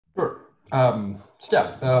So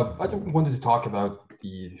yeah, I just wanted to talk about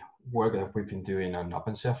the work that we've been doing on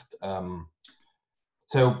OpenShift.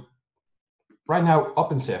 So right now,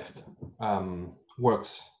 OpenShift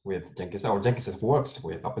works with Jenkins, or Jenkins works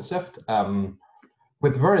with OpenShift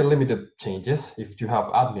with very limited changes if you have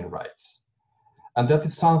admin rights. And that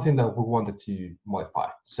is something that we wanted to modify.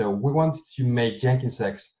 So we wanted to make Jenkins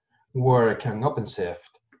X work on OpenShift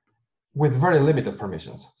with very limited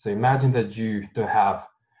permissions. So imagine that you don't have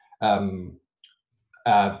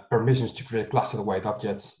permissions to create cluster-wide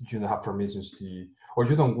objects. You don't have permissions to, or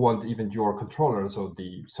you don't want even your controllers or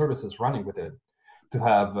the services running with it to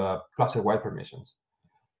have cluster-wide permissions.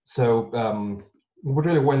 So we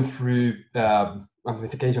really went through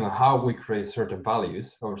amplification on how we create certain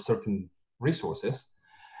values or certain resources,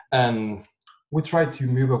 and we tried to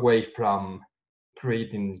move away from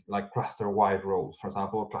creating like cluster-wide roles, for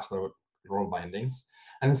example, cluster role bindings,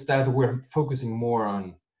 and instead we're focusing more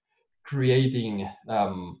on creating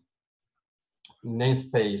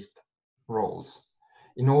namespace roles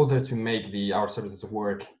in order to make our services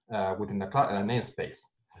work within the namespace.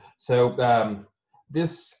 So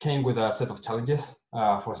this came with a set of challenges.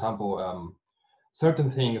 For example, certain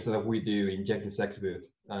things that we do in Jenkins X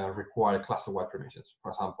require cluster-wide permissions. For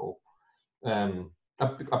example,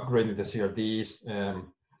 upgrading the CRDs.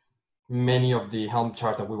 Many of the Helm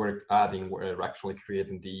charts that we were adding were actually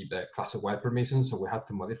creating the cluster-wide permissions, so we had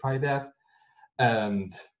to modify that.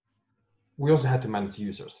 And we also had to manage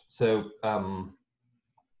users. So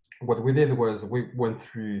what we did was we went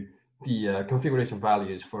through the configuration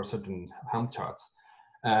values for certain Helm charts,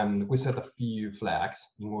 and we set a few flags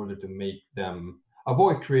in order to make them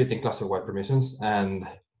avoid creating cluster-wide permissions, and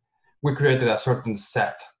we created a certain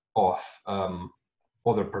set of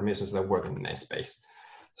other permissions that work in the namespace.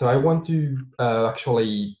 So I want to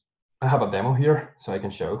actually, I have a demo here, so I can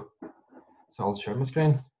show. So I'll share my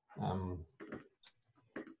screen.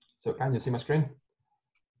 So can you see my screen?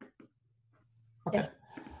 Okay. Yes.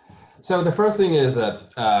 So the first thing is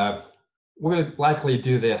that we'll likely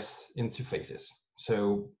do this in two phases.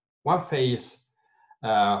 So one phase,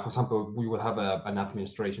 for example, we will have an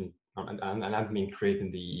administration, an admin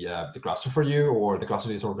creating the cluster for you, or the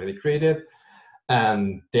cluster is already created.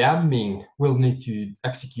 And the admin will need to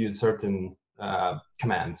execute certain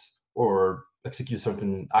commands or execute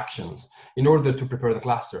certain actions in order to prepare the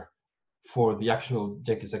cluster for the actual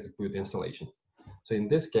Jenkins execute installation. So in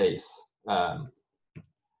this case,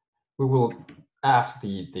 we will ask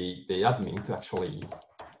the admin to actually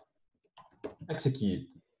execute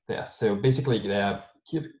this. So basically,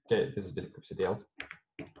 this is basically CDL.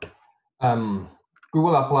 We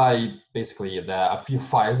will apply basically a few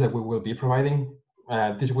files that we will be providing.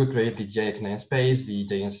 This will create the JX namespace, the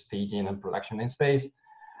JX staging and production namespace.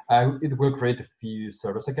 It will create a few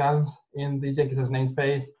service accounts in the Jenkins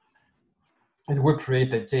namespace. It will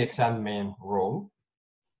create a JX admin role,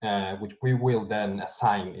 which we will then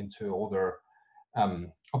assign into other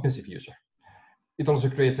OpenShift user. It also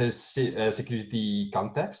creates a security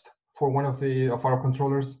context for one of our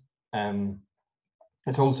controllers, and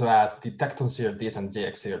it also adds detect on CRDs and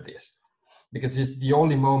JX CRDs, because it's the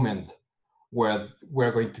only moment where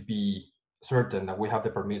we're going to be certain that we have the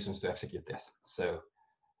permissions to execute this. So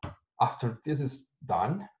after this is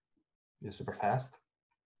done, it's super fast.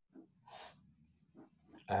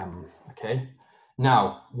 Okay,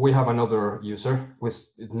 now we have another user which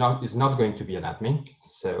is not going to be an admin,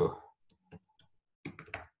 so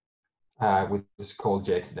which is called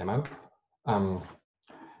JX demo.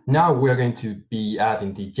 Now we're going to be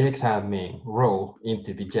adding the JX admin role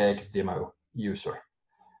into the JX demo user.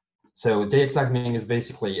 So JX admin is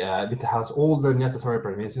basically, it has all the necessary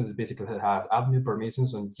permissions. It basically has admin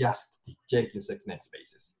permissions on just the Jenkins X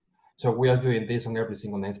namespaces. So we are doing this on every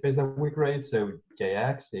single namespace that we create. So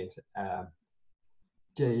JX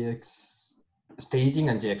staging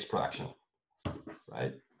and JX production,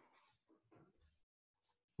 right?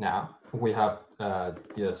 Now we have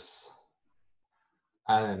this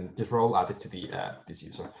role added to the this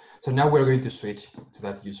user. So now we're going to switch to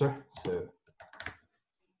that user. So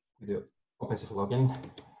we do OpenShift login.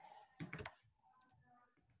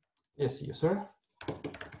 Yes, user.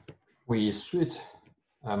 We switch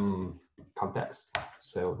context.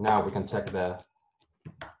 So now we can check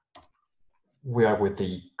we are with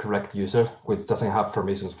the correct user, which doesn't have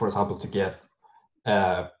permissions, for example, to get,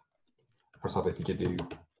 the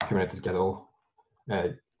Kubernetes get all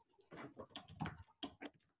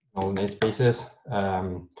namespaces.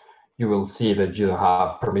 You will see that you don't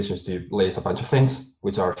have permissions to place a bunch of things,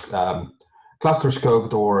 which are cluster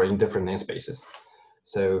scoped or in different namespaces.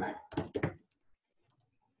 So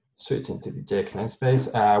switching to the JX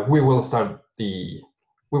namespace, we will start the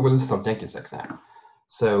we will install Jenkins X now.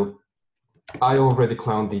 So I already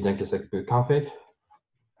cloned the Jenkins X boot config.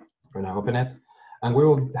 We're now open it, and we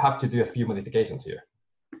will have to do a few modifications here.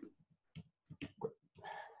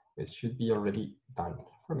 It should be already done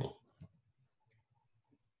for me.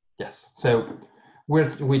 Yes, so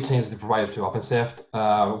we changed the provider to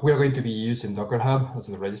OpenShift. We're going to be using Docker Hub as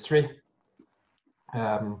the registry.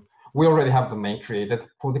 We already have the main created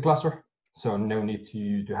for the cluster, so no need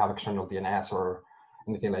to have external DNS or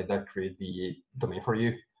anything like that create the domain for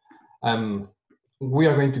you. We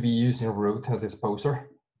are going to be using root as its poser,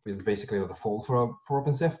 which is basically the default for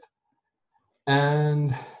OpenShift.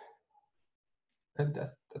 And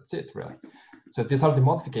that's it, really. So these are the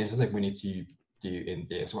modifications that we need to do in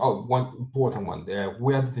JS. Oh, one important one.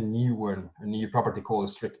 We added a new property called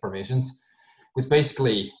strict permissions, which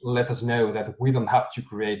basically let us know that we don't have to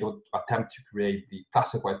create or attempt to create the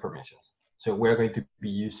classified permissions. So we're going to be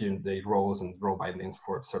using the roles and role bindings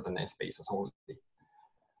for certain namespaces only.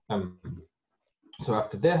 So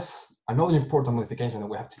after this, another important modification that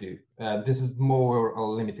we have to do, this is more a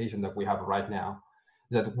limitation that we have right now,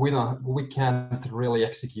 is that we can't really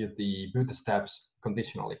execute the boot steps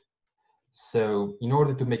conditionally. So in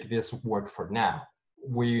order to make this work for now,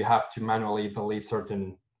 we have to manually delete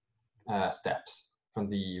certain steps from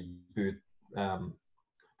the boot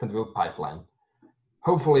pipeline.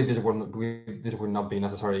 Hopefully this will not be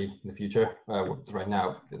necessary in the future. Right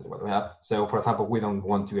now, this is what we have. So for example, we don't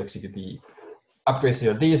want to execute the upgrade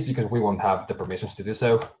CRDs because we won't have the permissions to do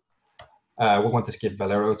so. We want to skip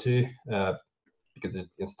Valero too, because it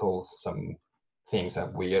installs some things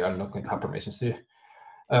that we are not going to have permissions to.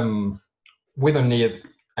 We don't need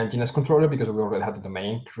Nginx controller because we already have the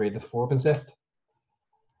domain created for OpenShift.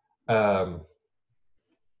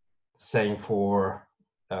 Same for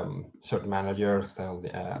cert manager, external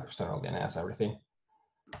DNS, everything.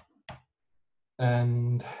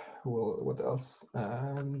 And well, what else?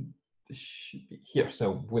 This should be here.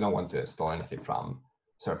 So we don't want to install anything from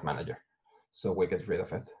cert manager. So we get rid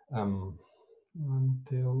of it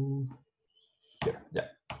until here. Yeah.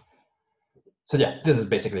 So yeah, this is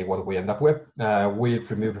basically what we end up with. We've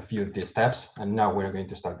removed a few of these steps, and now we're going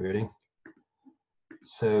to start booting.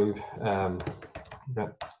 So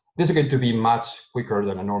this is going to be much quicker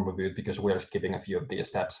than a normal boot because we are skipping a few of these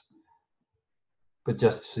steps. But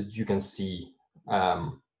just so you can see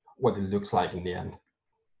what it looks like in the end.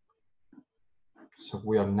 So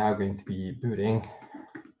we are now going to be booting.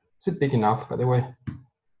 Is it big enough, by the way?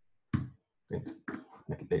 Wait,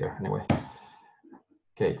 make it bigger anyway.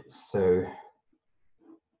 Okay, so.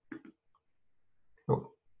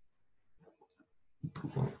 Oh,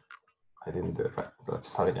 I didn't do it right. Let's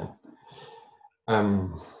start again.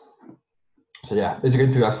 So yeah, it's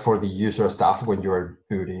going to ask for the user stuff when you're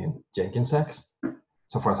booting Jenkins X.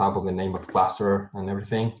 So for example, the name of the cluster and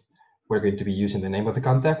everything. We're going to be using the name of the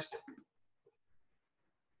context.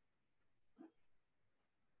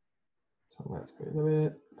 So let's go to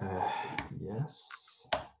it. Yes.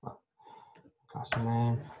 Cluster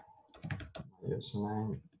name,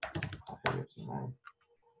 username, username.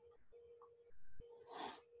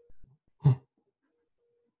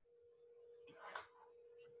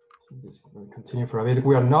 We'll continue for a bit.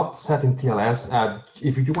 We are not setting TLS.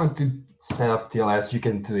 If you want to set up TLS, you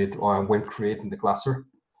can do it when creating the cluster,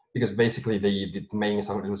 because basically the domain is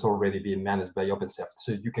already being managed by OpenShift.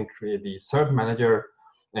 So you can create the cert manager,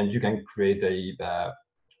 and you can create a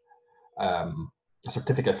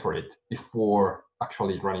certificate for it before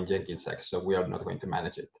actually running Jenkins X. So we are not going to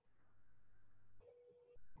manage it.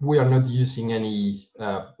 We are not using any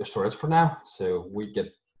storage for now, so we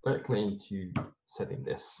get directly into setting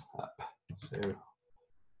this up. So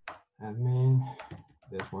admin,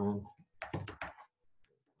 this one.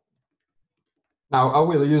 Now I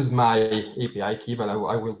will use my API key, but I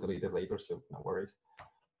will delete it later, so no worries.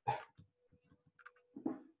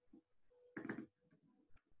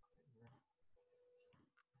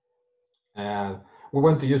 And we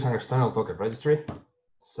want to use an external Docker registry.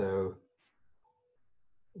 So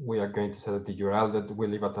we are going to set the URL that we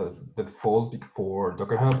leave at the default for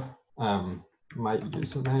Docker Hub. My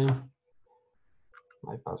username,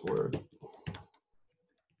 my password.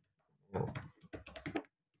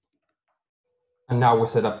 And now we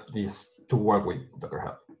set up this to work with Docker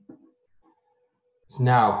Hub. So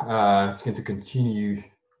now it's going to continue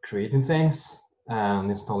creating things and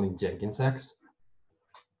installing Jenkins X.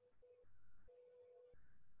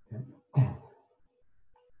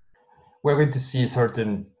 We're going to see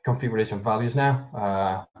certain configuration values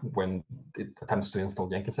now when it attempts to install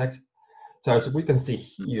Jenkins X. So as we can see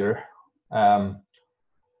here,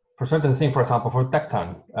 for for certain things, for example, for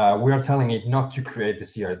Tecton, we are telling it not to create the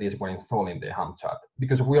CRDs when installing the Helm chart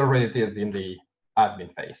because we already did it in the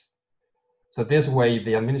admin phase. So this way,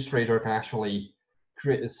 the administrator can actually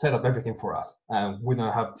set up everything for us, and we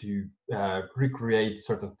don't have to recreate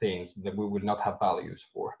certain things that we will not have values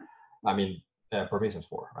for. I mean, permissions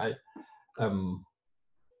for, right? And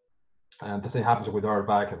the same happens with our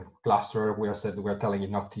backend cluster. We are telling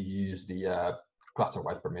it not to use the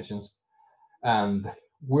cluster-wide permissions, and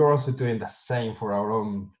we're also doing the same for our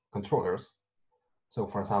own controllers. So,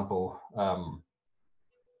 for example,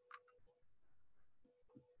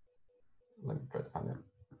 let me try to find it.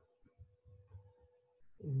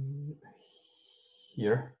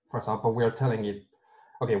 Here, for example, we are telling it,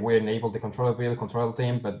 okay, we enable the controller build, control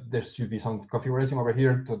theme, but there should be some configuration over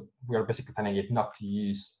here. We are basically telling it not to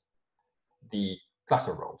use the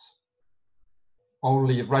cluster roles.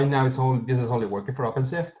 Only right now, this is only working for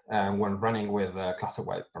OpenShift, and when running with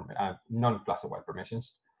cluster-wide, non-cluster-wide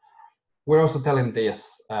permissions. We're also telling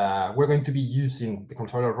this, we're going to be using the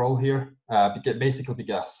controller role here, basically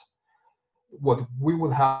because what we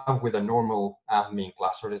would have with a normal admin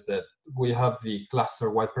cluster is that we have the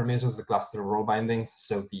cluster-wide permissions, the cluster role bindings,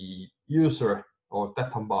 so the user or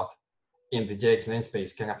Tecton bot in the JX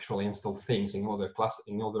namespace can actually install things in other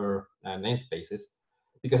namespaces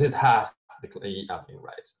because it has the admin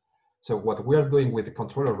rights. So what we are doing with the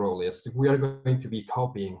controller role is we are going to be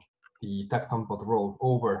copying the Tecton bot role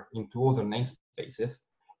over into other namespaces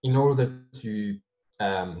in order to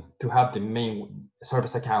have the main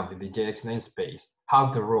service account in the JX namespace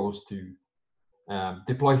have the roles to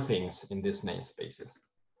deploy things in these namespaces.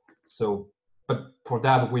 So, but for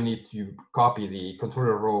that, we need to copy the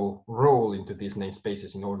controller role into these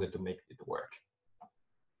namespaces in order to make it work.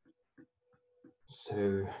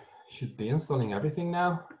 So, should be installing everything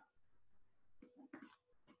now.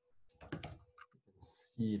 You can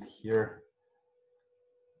see it here.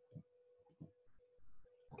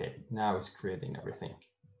 Okay, now it's creating everything.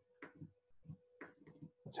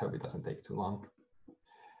 Let's hope it doesn't take too long.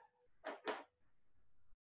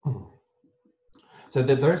 So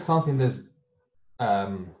there is something that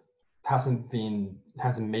hasn't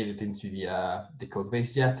made it into the code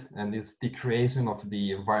base yet, and it's the creation of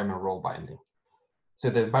the environment role binding. So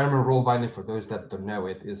the environment role binding, for those that don't know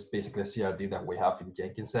it, is basically a CRD that we have in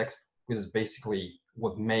Jenkins X, which is basically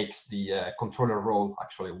what makes the controller role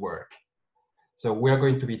actually work. So we're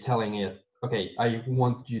going to be telling it, okay, I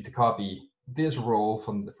want you to copy this role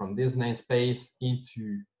from this namespace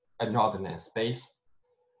into another namespace.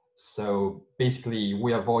 So basically,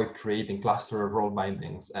 we avoid creating cluster role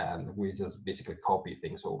bindings, and we just basically copy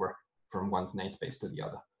things over from one namespace to the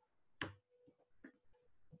other.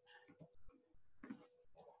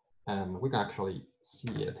 And we can actually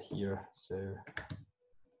see it here. So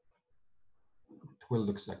it will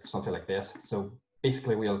look like something like this. So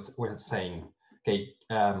basically, we're saying, okay,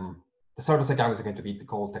 the service account is going to be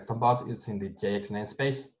called TectonBot. It's in the JX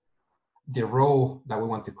namespace. The role that we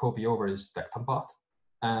want to copy over is TectonBot,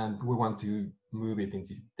 and we want to move it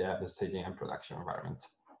into dev, staging, and production environments.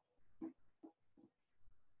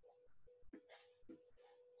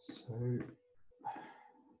 So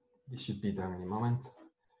this should be done in a moment.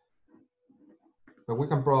 But we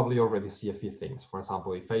can probably already see a few things. For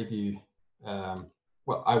example, if I do,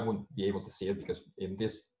 well, I won't be able to see it because in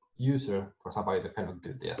this user, for example, I cannot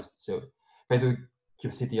do this. So if I do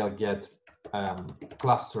kubectl get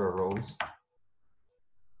cluster roles,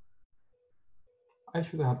 I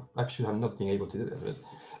should have not been able to do this,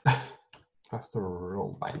 but cluster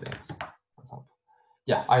role bindings, for example.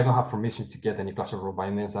 Yeah, I don't have permissions to get any cluster role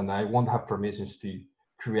bindings, and I won't have permissions to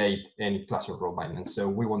create any cluster role bindings. So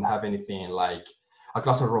we won't have anything like a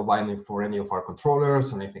cluster role binding for any of our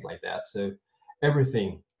controllers or anything like that. So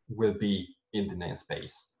everything will be in the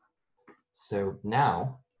namespace. So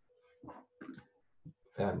now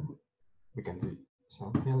we can do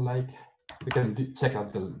something like, we can check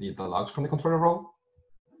out the logs from the controller role.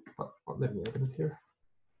 But let me open it here.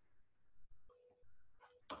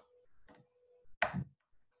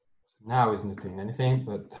 Now it's not doing anything,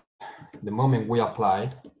 but the moment we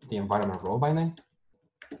apply the environment role binding,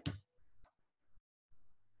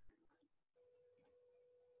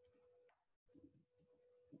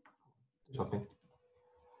 something,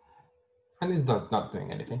 and it's not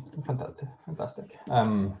doing anything. Fantastic.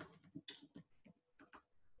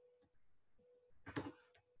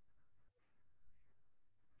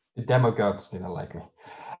 The demo gods didn't like me.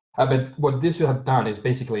 But what this should have done is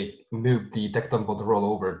basically move the TectonBot role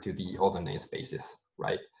over to the other namespaces,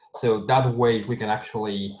 right? So that way we can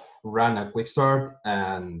actually run a quick start,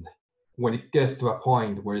 and when it gets to a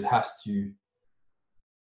point where it has to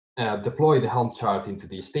deploy the Helm chart into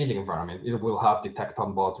the staging environment, it will have the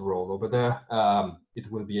tech.bot role over there.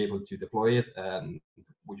 It will be able to deploy it, and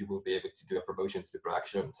you will be able to do a promotion to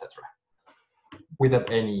production, etc., without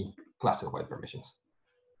any classified permissions.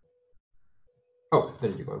 Oh,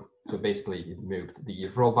 there you go. So basically, it moved the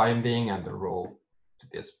role binding and the role to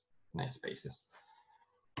this namespaces.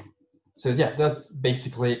 So yeah, that's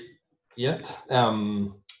basically it.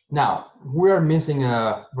 Now, we're missing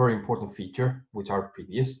a very important feature, which are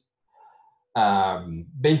previews.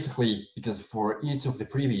 Basically, because for each of the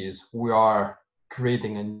previews, we are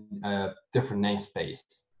creating a different namespace.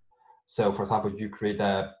 So for example, you create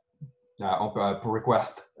a pull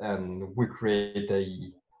request, and we create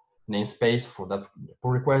a namespace for that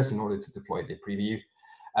pull request in order to deploy the preview.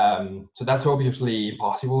 So that's obviously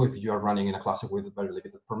impossible if you are running in a cluster with very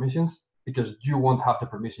limited permissions, because you won't have the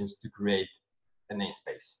permissions to create a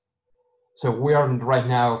namespace. So we are right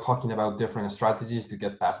now talking about different strategies to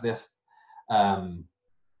get past this.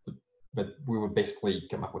 But we will basically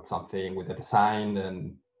come up with something with a design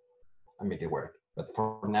and make it work. But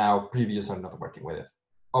for now, previews are not working with it.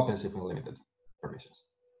 OpenShift with limited permissions.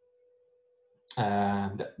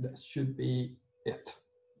 And that should be it.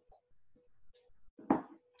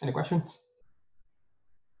 Any questions?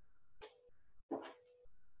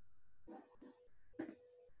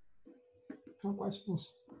 No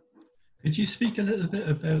questions. Could you speak a little bit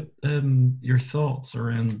about your thoughts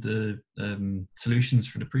around the solutions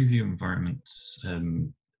for the preview environments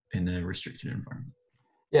in a restricted environment?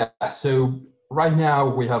 Yeah, so right now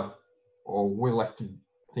we have, or we like to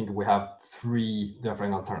think we have 3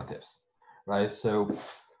 different alternatives, right? So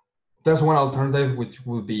there's one alternative which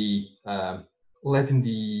will be letting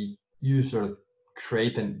the user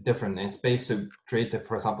create a different namespace. So create,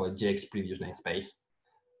 for example, a JX previews namespace,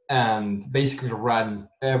 and basically run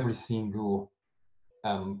every single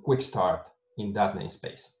quick start in that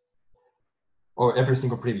namespace, or every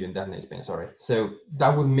single preview in that namespace, sorry. So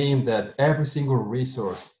that would mean that every single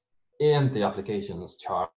resource in the application's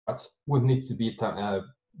charts would need to be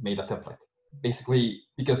made a template, basically,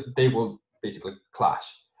 because they will basically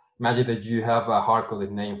clash. Imagine that you have a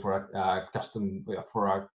hard-coded name for a custom, for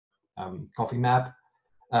a config map.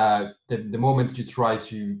 The moment you try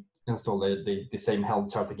to install the same Helm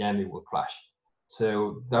chart again, it will clash.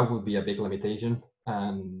 So that would be a big limitation,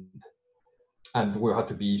 and we'll have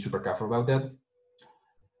to be super careful about that.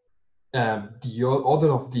 The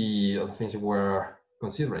other of the things we're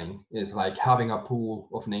considering is like having a pool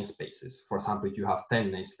of namespaces. For example, you have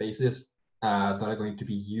 10 namespaces that are going to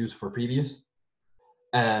be used for previews,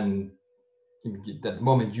 and the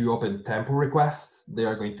moment you open 10 pull requests, they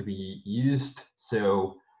are going to be used.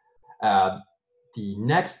 So the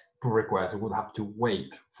next pull request would have to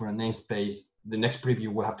wait for a namespace. The next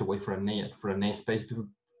preview will have to wait for a namespace to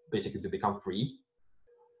basically to become free,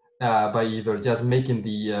 by either just making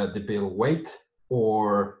the bill wait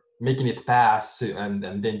or making it pass, and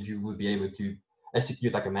then you will be able to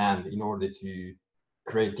execute a command in order to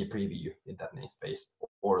create the preview in that namespace,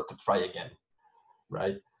 or to try again,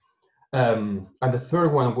 right? And the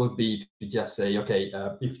third one will be to just say, okay,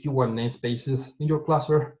 if you want namespaces in your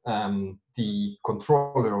cluster, the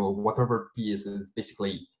controller or whatever piece is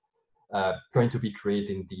basically going to be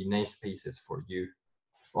creating the namespaces for you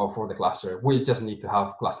or for the cluster. We just need to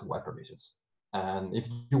have cluster-wide permissions. And if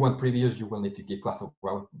you want previews, you will need to give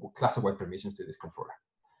cluster-wide permissions to this controller.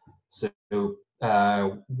 So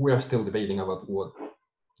we are still debating about what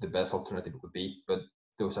the best alternative would be, but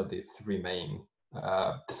those are the 3 main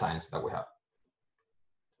designs that we have.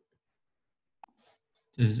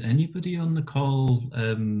 Does anybody on the call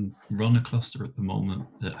run a cluster at the moment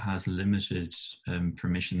that has limited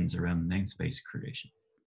permissions around namespace creation?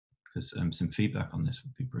 Because some feedback on this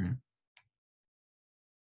would be brilliant.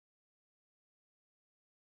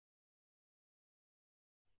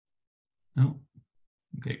 No?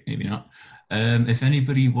 Okay, maybe not. If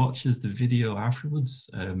anybody watches the video afterwards,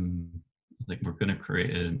 like we're going to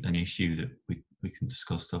create an issue that we can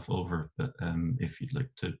discuss stuff over, but if you'd like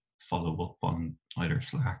to follow up on either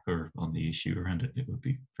Slack or on the issue around it, it would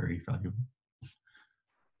be very valuable.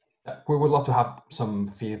 We would love to have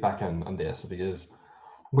some feedback on this, because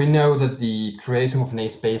we know that the creation of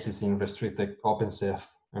namespaces in restricted OpenShift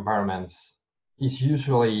environments is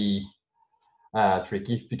usually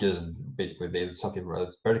tricky, because basically there's something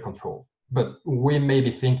that's very controlled. But we may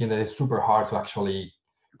be thinking that it's super hard to actually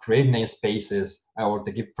create namespaces or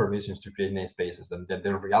to give permissions to create namespaces, and then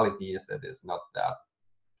the reality is that it's not that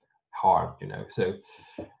hard, you know. So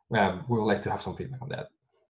we would like to have some feedback on that.